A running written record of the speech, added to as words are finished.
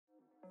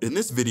In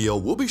this video,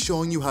 we'll be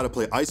showing you how to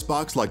play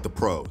ICEBOX like the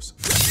pros.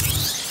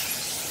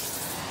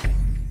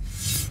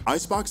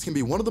 ICEBOX can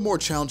be one of the more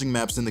challenging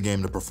maps in the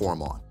game to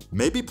perform on.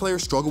 Maybe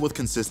players struggle with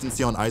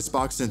consistency on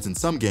ICEBOX since in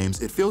some games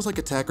it feels like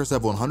attackers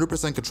have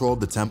 100% control of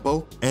the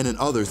tempo, and in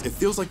others it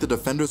feels like the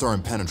defenders are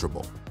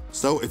impenetrable.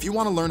 So if you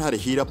want to learn how to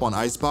heat up on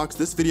ICEBOX,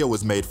 this video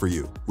was made for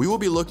you. We will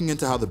be looking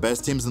into how the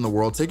best teams in the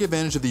world take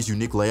advantage of these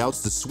unique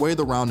layouts to sway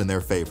the round in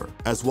their favor,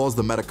 as well as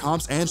the meta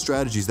comps and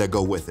strategies that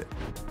go with it.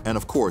 And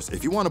of course,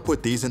 if you want to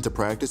put these into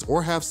practice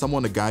or have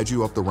someone to guide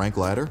you up the rank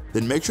ladder,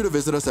 then make sure to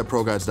visit us at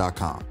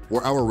ProGuides.com,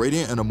 where our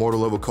Radiant and Immortal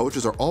level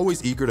coaches are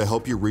always eager to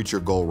help you reach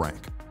your goal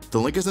rank.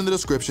 The link is in the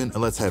description,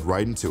 and let's head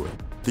right into it.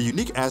 The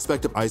unique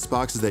aspect of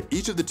ICEBOX is that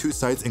each of the two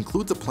sites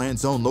includes a plant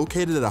zone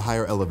located at a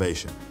higher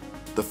elevation.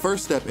 The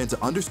first step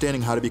into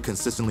understanding how to be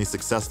consistently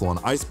successful on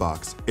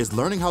ICEBOX is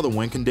learning how the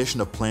win condition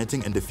of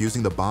planting and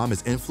defusing the bomb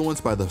is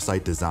influenced by the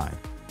site design.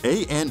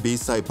 A and B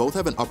site both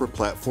have an upper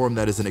platform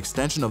that is an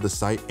extension of the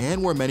site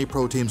and where many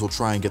pro teams will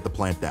try and get the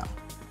plant down.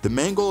 The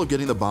main goal of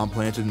getting the bomb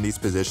planted in these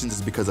positions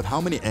is because of how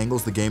many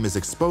angles the game is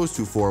exposed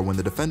to for when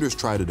the defenders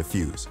try to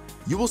defuse.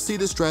 You will see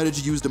this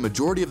strategy used a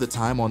majority of the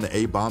time on the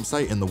A bomb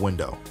site in the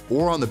window,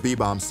 or on the B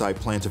bomb site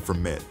planted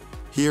from mid.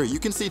 Here, you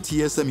can see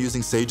TSM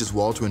using Sage's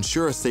wall to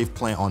ensure a safe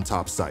plant on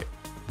top site.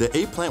 The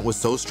A plant was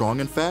so strong,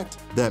 in fact,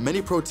 that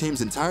many pro teams'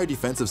 entire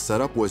defensive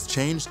setup was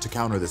changed to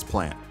counter this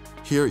plant.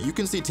 Here, you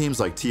can see teams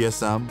like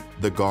TSM,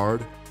 The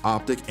Guard,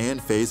 Optic, and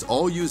FaZe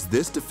all use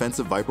this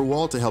defensive Viper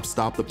wall to help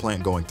stop the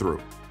plant going through.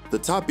 The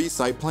top B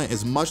site plant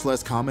is much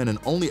less common and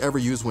only ever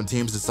used when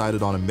teams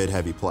decided on a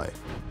mid-heavy play.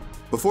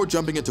 Before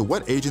jumping into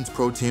what agents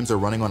pro teams are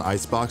running on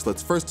ICEBOX,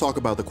 let's first talk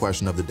about the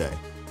question of the day.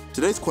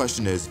 Today's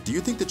question is, do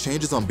you think the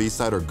changes on B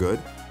side are good?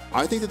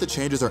 I think that the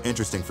changes are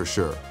interesting for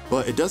sure,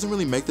 but it doesn't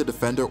really make the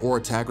defender or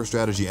attacker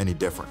strategy any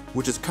different,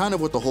 which is kind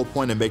of what the whole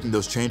point of making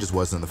those changes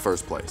was in the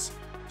first place.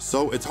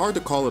 So it's hard to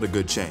call it a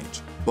good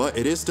change, but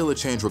it is still a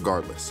change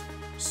regardless.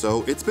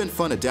 So it's been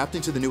fun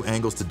adapting to the new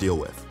angles to deal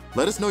with.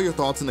 Let us know your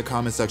thoughts in the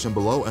comment section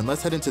below, and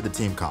let's head into the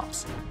team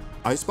comps.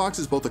 ICEBOX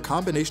is both a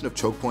combination of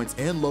choke points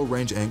and low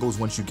range angles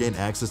once you gain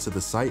access to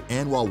the site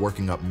and while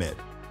working up mid.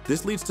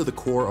 This leads to the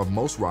core of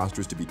most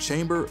rosters to be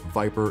Chamber,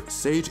 Viper,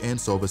 Sage, and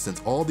Sova, since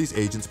all these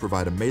agents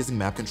provide amazing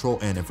map control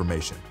and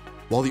information,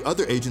 while the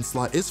other agent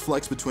slot is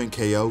flexed between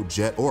KO,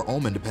 Jett, or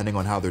Omen depending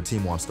on how their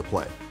team wants to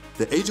play.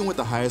 The agent with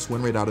the highest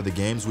win rate out of the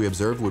games we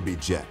observed would be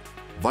Jett.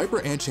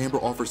 Viper and Chamber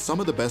offer some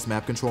of the best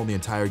map control in the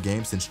entire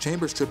game since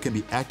Chamber's trip can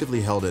be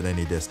actively held at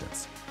any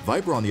distance.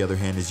 Viper, on the other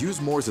hand, is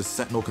used more as a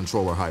sentinel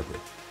controller hybrid.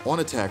 On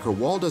attack, her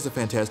wall does a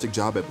fantastic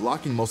job at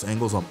blocking most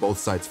angles on both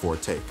sides for a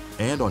take,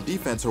 and on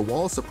defense, her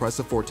wall is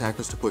suppressive for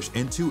attackers to push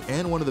into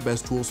and one of the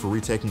best tools for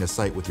retaking a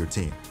site with your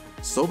team.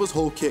 Sova's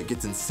whole kit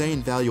gets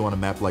insane value on a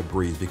map like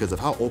Breeze because of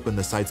how open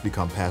the sites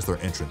become past their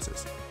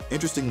entrances.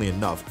 Interestingly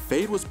enough,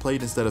 Fade was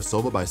played instead of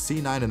Sova by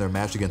C9 in their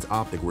match against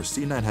Optic, where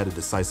C9 had a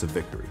decisive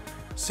victory.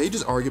 Sage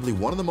is arguably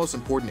one of the most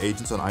important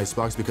agents on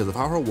ICEBOX because of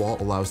how her wall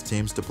allows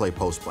teams to play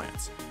post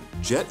plants.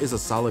 Jett is a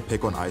solid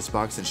pick on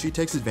ICEBOX and she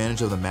takes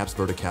advantage of the map's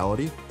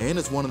verticality and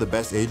is one of the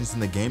best agents in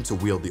the game to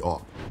wield the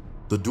AWP.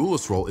 The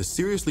duelist role is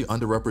seriously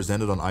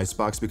underrepresented on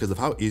ICEBOX because of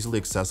how easily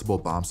accessible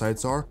bomb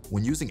sites are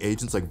when using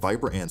agents like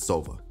Viper and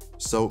Sova.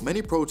 So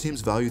many pro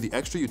teams value the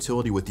extra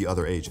utility with the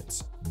other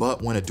agents.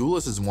 But when a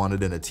duelist is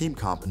wanted in a team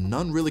comp,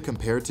 none really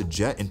compare to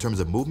Jett in terms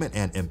of movement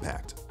and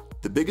impact.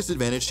 The biggest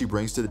advantage she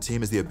brings to the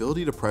team is the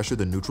ability to pressure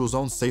the neutral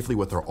zone safely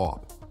with her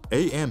AWP.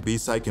 A and B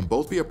site can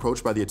both be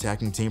approached by the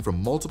attacking team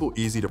from multiple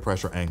easy to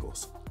pressure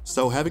angles.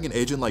 So having an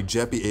agent like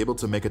Jett be able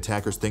to make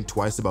attackers think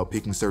twice about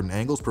peeking certain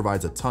angles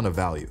provides a ton of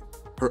value.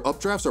 Her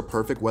updrafts are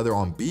perfect whether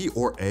on B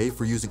or A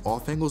for using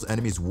off angles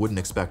enemies wouldn't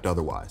expect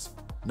otherwise.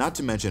 Not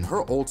to mention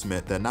her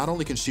ultimate that not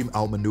only can she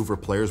outmaneuver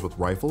players with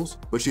rifles,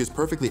 but she is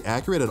perfectly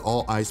accurate at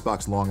all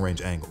ICEBOX long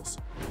range angles.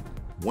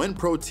 When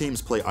pro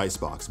teams play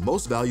ICEBOX,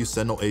 most value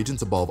Sentinel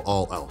agents above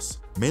all else,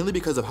 mainly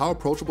because of how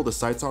approachable the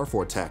sites are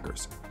for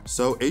attackers.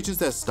 So agents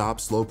that stop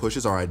slow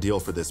pushes are ideal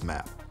for this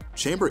map.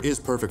 Chamber is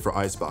perfect for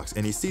ICEBOX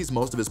and he sees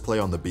most of his play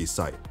on the B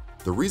site.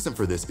 The reason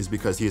for this is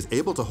because he is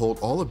able to hold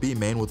all of B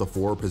main with a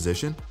forward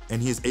position,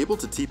 and he is able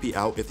to TP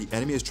out if the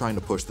enemy is trying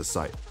to push the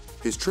site.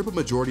 His trip a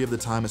majority of the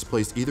time is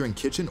placed either in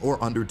kitchen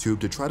or under tube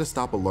to try to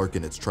stop a lurk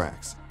in its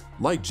tracks.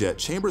 Like Jett,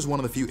 Chamber is one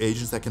of the few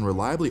agents that can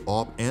reliably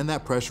AWP, and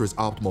that pressure is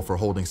optimal for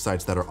holding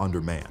sites that are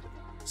undermanned.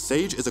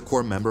 Sage is a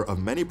core member of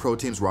many pro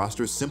teams'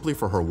 rosters simply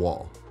for her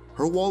wall.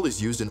 Her wall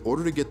is used in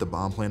order to get the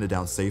bomb planted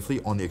down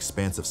safely on the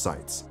expansive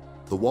sites.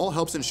 The wall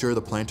helps ensure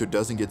the planter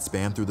doesn't get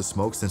spammed through the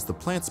smoke since the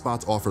plant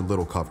spots offer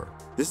little cover.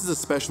 This is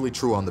especially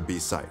true on the B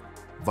site.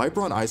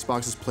 Viper on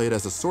ICEBOX is played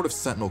as a sort of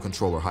sentinel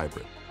controller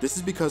hybrid. This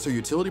is because her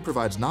utility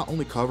provides not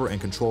only cover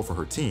and control for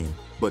her team,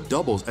 but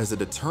doubles as a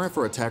deterrent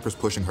for attackers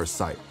pushing her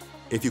site.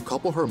 If you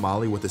couple her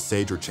molly with a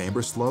Sage or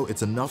Chamber slow,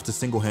 it's enough to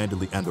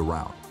single-handedly end a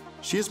round.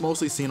 She is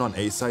mostly seen on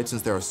A site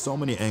since there are so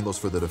many angles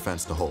for the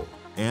defense to hold,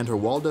 and her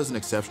wall does an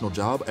exceptional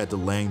job at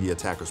delaying the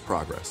attacker's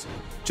progress.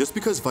 Just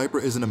because Viper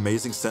is an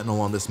amazing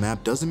sentinel on this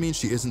map doesn't mean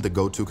she isn't the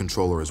go-to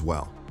controller as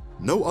well.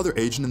 No other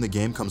agent in the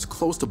game comes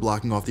close to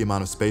blocking off the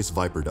amount of space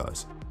Viper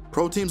does.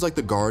 Pro teams like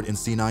the Guard and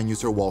C9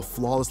 use her wall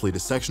flawlessly to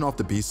section off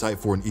the B site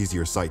for an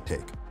easier site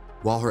take,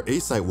 while her A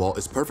site wall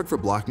is perfect for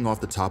blocking off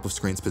the top of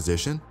screen's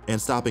position and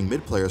stopping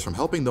mid players from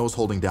helping those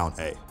holding down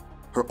A.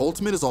 Her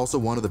ultimate is also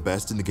one of the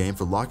best in the game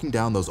for locking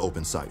down those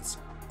open sites.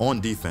 On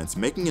defense,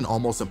 making it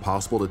almost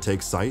impossible to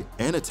take site,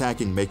 and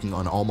attacking, making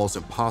it almost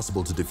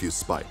impossible to defuse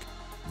spike.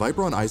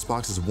 Viper on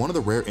ICEBOX is one of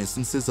the rare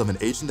instances of an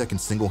agent that can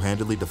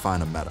single-handedly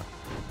define a meta.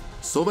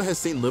 Sova has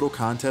seen little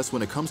contest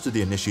when it comes to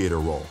the initiator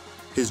role.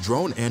 His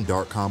drone and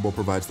dart combo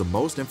provides the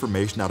most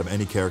information out of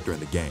any character in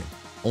the game,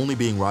 only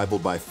being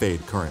rivaled by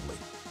Fade currently.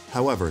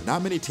 However,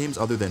 not many teams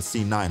other than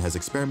C9 has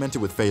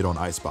experimented with Fade on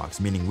ICEBOX,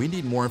 meaning we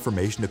need more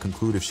information to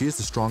conclude if she is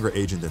the stronger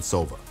agent than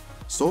Sova.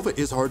 Sova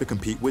is hard to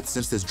compete with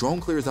since this drone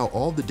clears out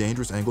all of the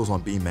dangerous angles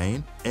on B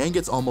main and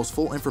gets almost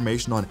full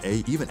information on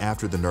A even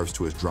after the nerfs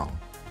to his drone.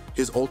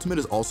 His ultimate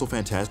is also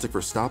fantastic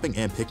for stopping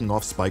and picking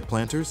off spike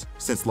planters,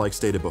 since like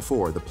stated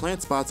before, the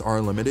plant spots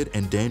are limited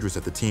and dangerous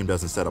if the team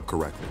doesn't set up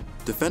correctly.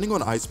 Defending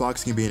on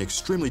ICEBOX can be an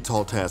extremely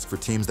tall task for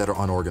teams that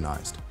are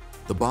unorganized.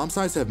 The bomb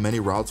sites have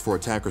many routes for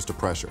attackers to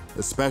pressure,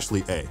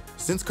 especially A,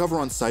 since cover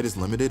on site is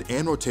limited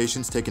and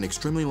rotations take an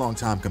extremely long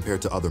time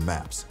compared to other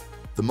maps.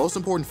 The most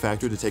important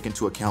factor to take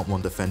into account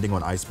when defending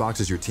on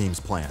ICEBOX is your team's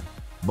plan.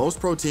 Most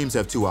pro teams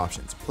have two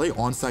options, play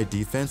on-site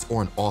defense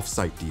or an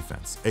off-site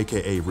defense,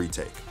 aka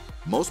retake.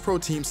 Most pro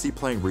teams see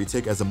playing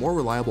retake as a more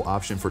reliable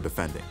option for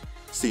defending.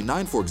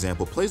 C9, for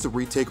example, plays a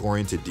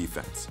retake-oriented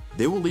defense.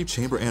 They will leave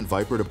Chamber and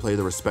Viper to play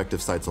their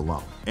respective sites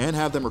alone, and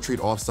have them retreat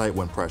off-site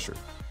when pressured.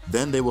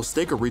 Then they will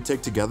stake a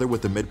retake together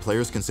with the mid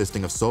players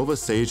consisting of Sova,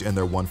 Sage, and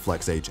their one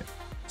flex agent.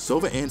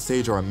 Sova and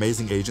Sage are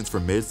amazing agents for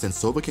mid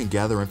since Sova can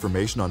gather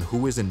information on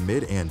who is in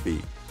mid and B,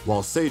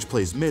 while Sage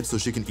plays mid so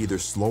she can either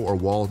slow or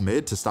wall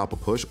mid to stop a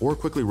push or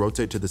quickly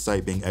rotate to the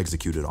site being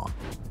executed on.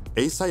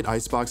 A-site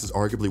ICEBOX is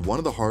arguably one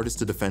of the hardest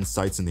to defend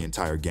sites in the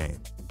entire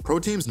game. Pro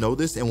teams know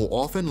this and will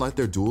often let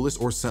their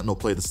duelist or sentinel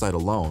play the site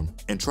alone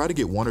and try to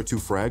get 1 or 2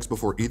 frags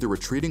before either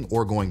retreating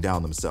or going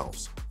down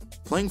themselves.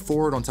 Playing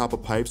forward on top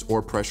of pipes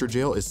or pressure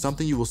jail is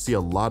something you will see a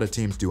lot of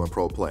teams do in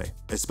pro play,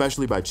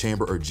 especially by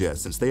Chamber or Jet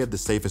since they have the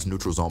safest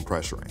neutral zone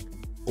pressuring.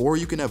 Or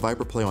you can have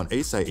Viper play on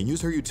A site and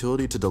use her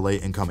utility to delay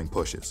incoming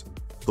pushes.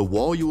 The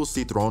wall you will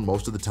see thrown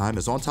most of the time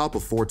is on top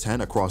of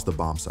 410 across the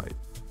bomb site.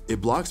 It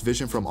blocks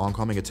vision from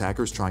oncoming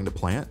attackers trying to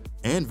plant,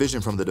 and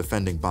vision from the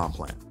defending bomb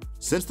plant.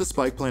 Since the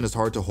spike plant is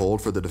hard to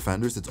hold for the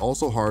defenders, it's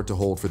also hard to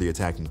hold for the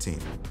attacking team.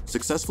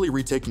 Successfully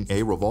retaking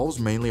A revolves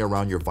mainly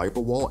around your Viper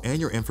wall and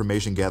your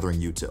information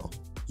gathering util.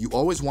 You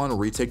always want a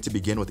retake to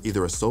begin with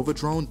either a Sova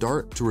drone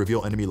dart to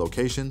reveal enemy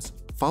locations,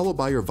 followed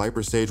by your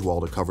Viper Sage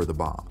wall to cover the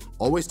bomb.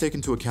 Always take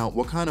into account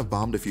what kind of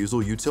bomb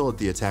defusal util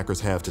the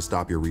attackers have to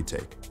stop your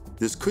retake.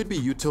 This could be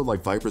util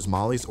like Viper's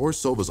mollies or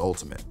Sova's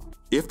ultimate.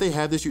 If they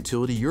have this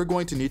utility, you're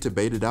going to need to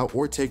bait it out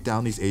or take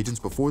down these agents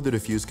before the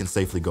defuse can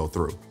safely go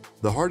through.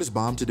 The hardest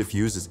bomb to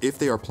defuse is if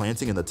they are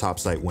planting in the top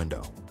site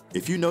window.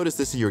 If you notice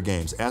this in your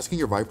games, asking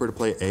your Viper to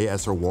play A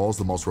as her wall is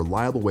the most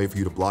reliable way for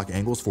you to block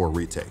angles for a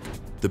retake.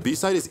 The B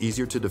site is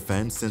easier to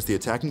defend since the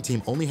attacking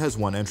team only has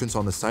one entrance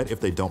on the site if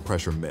they don't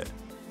pressure mid.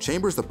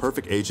 Chamber is the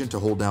perfect agent to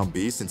hold down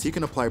B since he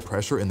can apply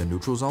pressure in the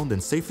neutral zone then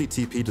safely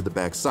TP to the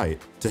back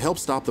site to help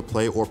stop the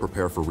play or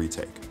prepare for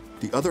retake.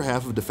 The other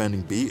half of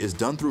defending B is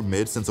done through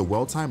mid since a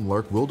well-timed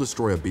lurk will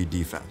destroy a B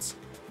defense.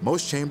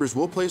 Most chambers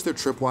will place their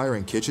tripwire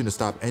in kitchen to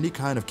stop any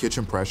kind of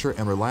kitchen pressure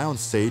and rely on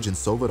Sage and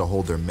Sova to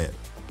hold their mid.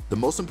 The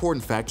most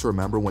important fact to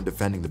remember when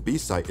defending the B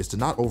site is to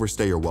not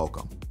overstay your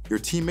welcome. Your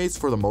teammates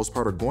for the most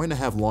part are going to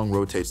have long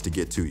rotates to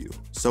get to you,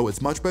 so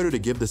it's much better to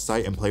give the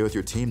site and play with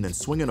your team than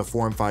swing in a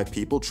 4 and 5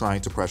 people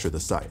trying to pressure the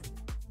site.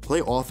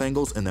 Play off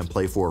angles and then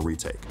play for a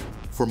retake.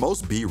 For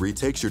most B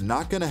retakes, you're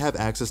not going to have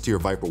access to your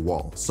Viper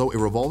wall, so it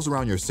revolves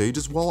around your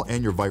Sage's wall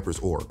and your Viper's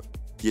orb.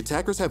 The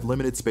attackers have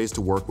limited space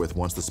to work with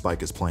once the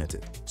spike is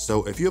planted,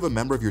 so if you have a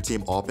member of your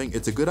team opping,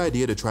 it's a good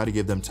idea to try to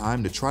give them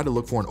time to try to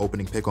look for an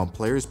opening pick on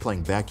players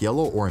playing back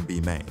yellow or in B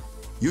main.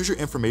 Use your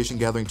information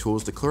gathering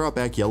tools to clear out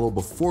back yellow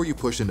before you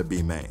push into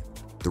B main.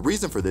 The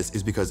reason for this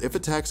is because if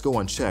attacks go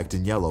unchecked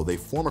in yellow, they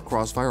form a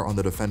crossfire on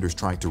the defenders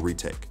trying to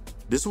retake.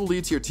 This will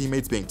lead to your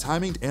teammates being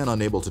timinged and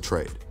unable to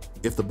trade.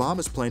 If the bomb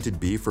is planted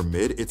B for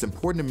mid, it's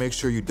important to make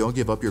sure you don't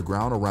give up your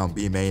ground around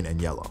B main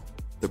and yellow.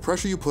 The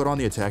pressure you put on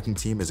the attacking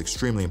team is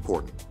extremely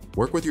important.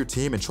 Work with your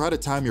team and try to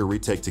time your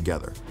retake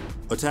together.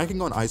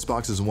 Attacking on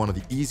ICEBOX is one of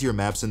the easier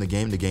maps in the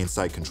game to gain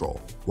site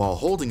control, while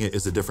holding it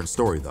is a different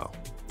story though.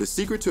 The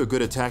secret to a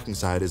good attacking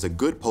side is a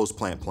good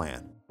post-plant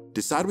plan.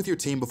 Decide with your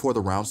team before the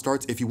round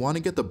starts if you want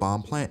to get the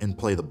bomb plant and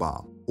play the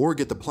bomb, or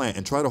get the plant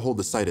and try to hold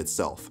the site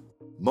itself.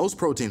 Most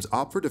pro teams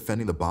opt for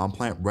defending the bomb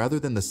plant rather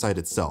than the site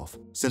itself,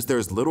 since there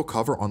is little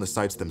cover on the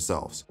sites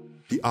themselves.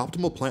 The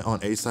optimal plant on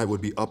A site would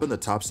be up in the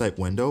top site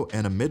window,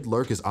 and a mid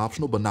lurk is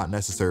optional but not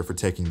necessary for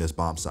taking this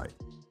bomb site.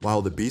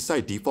 While the B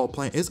site default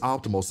plant is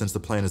optimal since the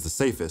plant is the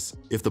safest,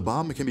 if the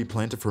bomb can be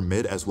planted for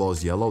mid as well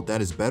as yellow, that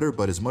is better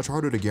but is much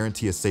harder to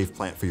guarantee a safe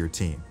plant for your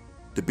team.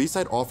 The B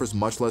site offers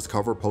much less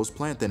cover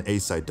post-plant than A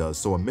site does,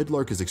 so a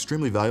mid-lurk is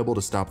extremely valuable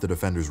to stop the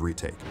defender's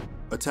retake.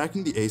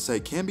 Attacking the A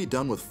site can be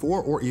done with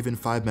 4 or even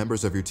 5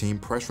 members of your team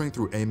pressuring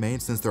through A main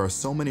since there are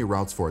so many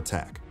routes for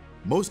attack.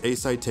 Most A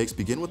site takes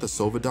begin with a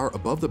Sova dart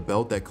above the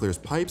belt that clears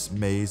pipes,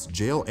 maze,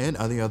 jail, and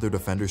any other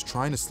defenders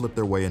trying to slip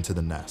their way into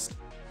the nest.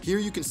 Here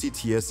you can see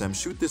TSM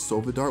shoot this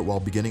Sova dart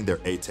while beginning their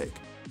A take.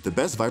 The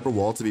best Viper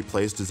wall to be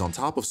placed is on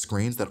top of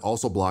screens that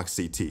also block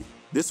CT.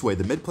 This way,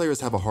 the mid players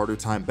have a harder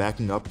time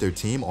backing up their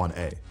team on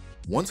A.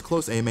 Once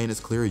close A main is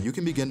clear, you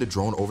can begin to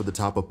drone over the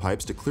top of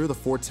pipes to clear the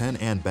 410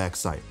 and back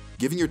site,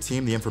 giving your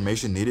team the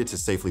information needed to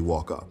safely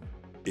walk up.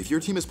 If your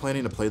team is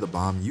planning to play the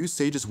bomb, use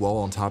Sage's wall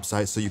on top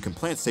site so you can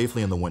plant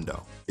safely in the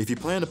window. If you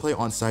plan to play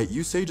on site,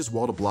 use Sage's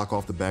wall to block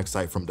off the back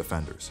site from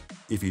defenders.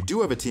 If you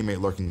do have a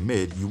teammate lurking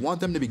mid, you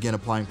want them to begin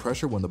applying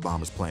pressure when the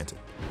bomb is planted.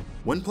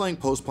 When playing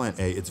post-plant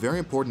A, it's very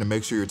important to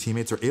make sure your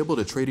teammates are able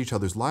to trade each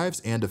other's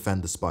lives and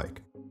defend the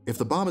spike. If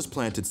the bomb is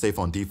planted safe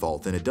on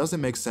default, then it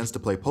doesn't make sense to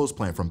play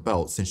post-plant from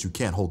belt since you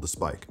can't hold the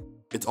spike.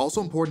 It's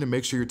also important to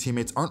make sure your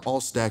teammates aren't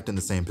all stacked in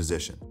the same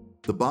position.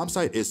 The bomb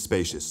site is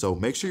spacious, so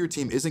make sure your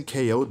team isn't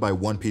KO'd by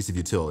one piece of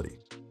utility.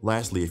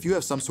 Lastly, if you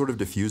have some sort of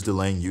diffuse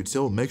delaying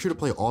util, make sure to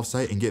play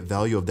offsite and get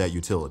value of that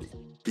utility.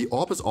 The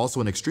AWP is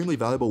also an extremely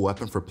valuable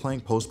weapon for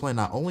playing post-plant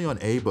not only on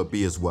A but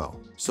B as well,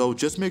 so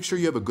just make sure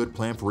you have a good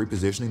plan for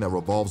repositioning that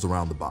revolves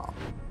around the bomb.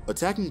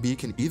 Attacking B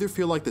can either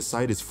feel like the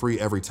site is free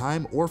every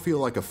time or feel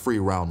like a free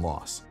round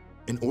loss.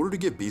 In order to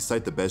give B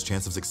site the best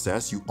chance of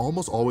success, you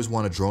almost always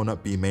want to drone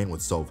up B main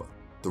with Sova.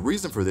 The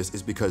reason for this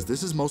is because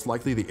this is most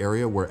likely the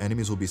area where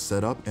enemies will be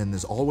set up and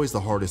is always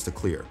the hardest to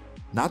clear.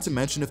 Not to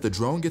mention, if the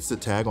drone gets the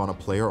tag on a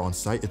player on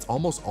site, it's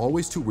almost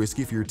always too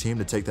risky for your team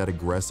to take that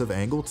aggressive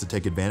angle to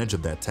take advantage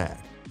of that tag.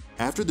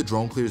 After the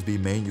drone clears B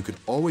main, you can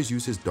always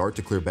use his dart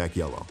to clear back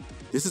yellow.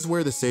 This is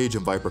where the Sage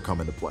and Viper come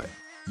into play.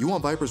 You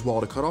want Viper's wall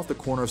to cut off the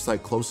corner of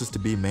site closest to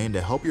B main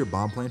to help your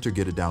bomb planter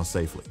get it down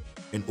safely.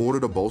 In order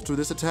to bolster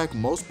this attack,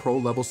 most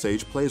pro-level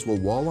Sage plays will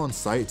wall on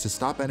site to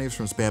stop enemies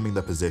from spamming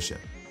the position.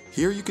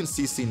 Here you can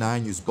see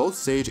C9 use both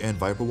Sage and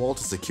Viper wall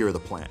to secure the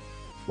plant.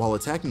 While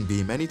attacking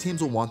B, many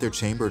teams will want their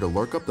chamber to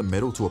lurk up the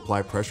middle to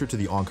apply pressure to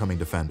the oncoming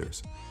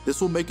defenders.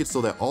 This will make it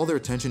so that all their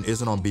attention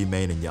isn't on B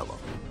main and yellow.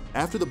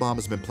 After the bomb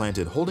has been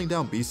planted, holding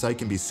down B site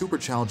can be super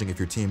challenging if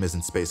your team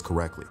isn't spaced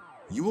correctly.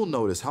 You will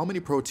notice how many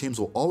pro teams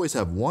will always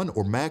have 1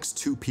 or max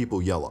 2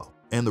 people yellow,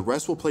 and the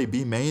rest will play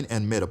B main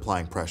and mid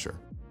applying pressure.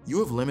 You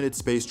have limited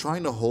space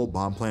trying to hold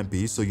bomb plant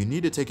B, so you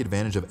need to take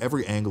advantage of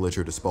every angle at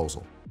your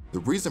disposal. The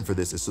reason for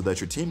this is so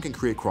that your team can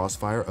create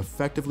crossfire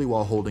effectively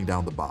while holding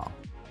down the bomb.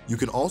 You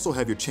can also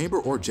have your chamber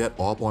or jet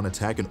AWP on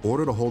attack in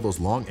order to hold those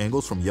long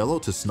angles from yellow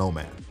to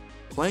snowman.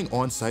 Playing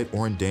on site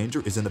or in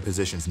danger is in the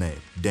position's name,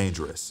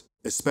 dangerous,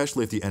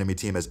 especially if the enemy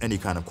team has any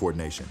kind of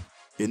coordination.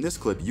 In this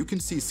clip, you can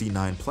see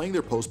C9 playing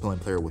their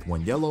post-plant player with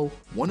 1 yellow,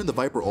 1 in the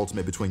Viper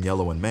ultimate between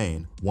yellow and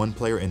main, 1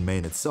 player in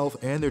main itself,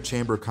 and their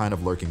chamber kind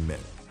of lurking mid.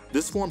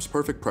 This forms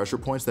perfect pressure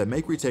points that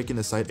make retaking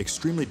the site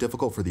extremely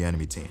difficult for the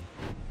enemy team.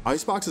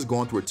 ICEBOX has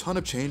gone through a ton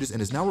of changes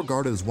and is now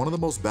regarded as one of the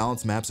most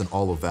balanced maps in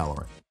all of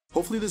Valorant.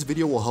 Hopefully this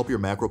video will help your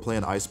macro play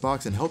in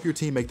ICEBOX and help your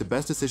team make the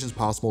best decisions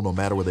possible no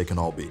matter where they can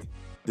all be.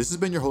 This has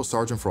been your host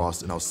Sergeant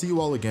Frost, and I'll see you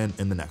all again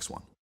in the next one.